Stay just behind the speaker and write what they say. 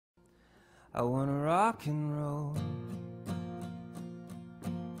I wanna rock and roll.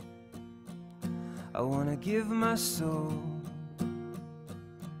 I wanna give my soul.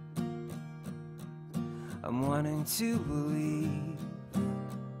 I'm wanting to believe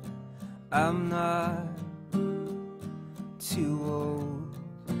I'm not too old.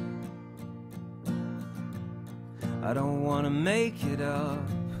 I don't wanna make it up.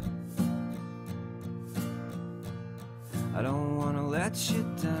 I don't wanna let you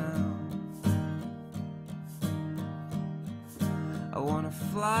down. I wanna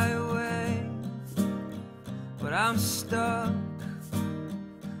fly away, but I'm stuck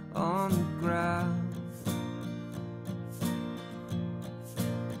on the ground.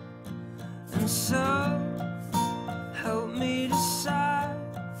 And so, help me decide,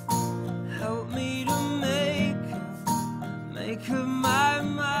 help me to make up my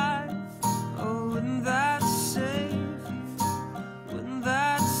mind. Oh, wouldn't that save you? Wouldn't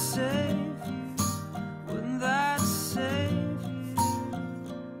that save you? Wouldn't that save you?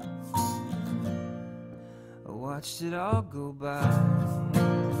 I watched it all go by,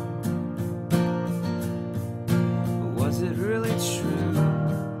 but was it really true?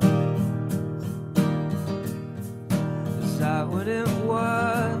 Is that what it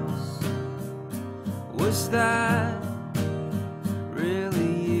was? Was that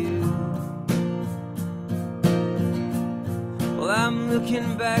really you? Well, I'm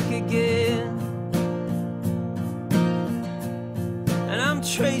looking back again, and I'm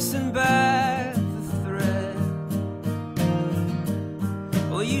tracing back the thread.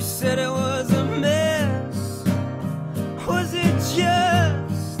 Well, you said it was a mess. Was it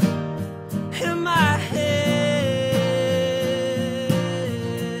just in my head?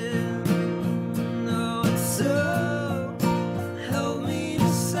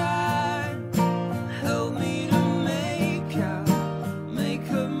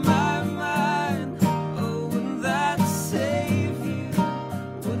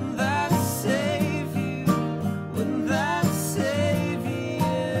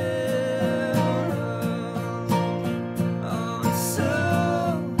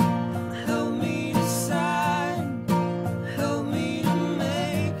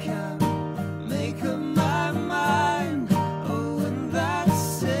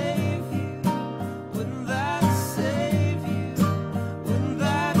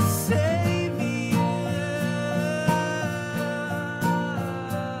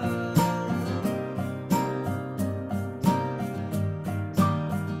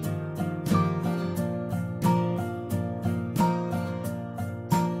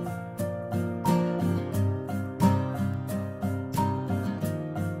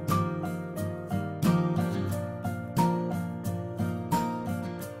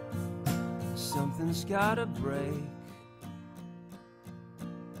 Something's gotta break.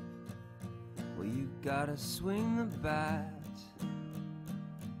 Well, you gotta swing the bat.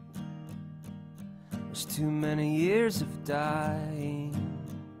 There's too many years of dying.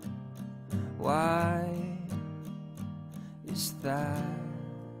 Why is that?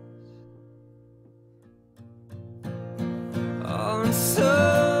 Oh, and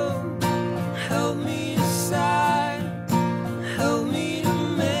so help me decide, help me to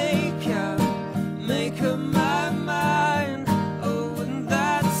make up my mind. Oh, wouldn't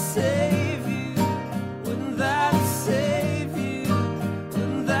that save you? Wouldn't that save you?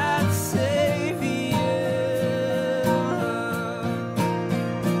 Wouldn't that save you?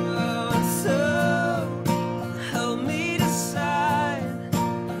 Oh, and so help me decide,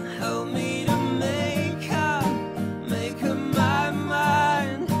 help me to make up my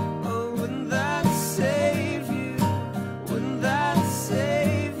mind. Oh, wouldn't that save you? Wouldn't that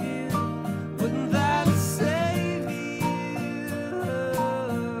save you? Wouldn't that save you?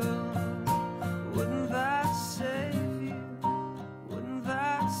 Wouldn't that save you? Wouldn't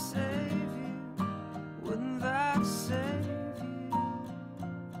that save you? Wouldn't that save you?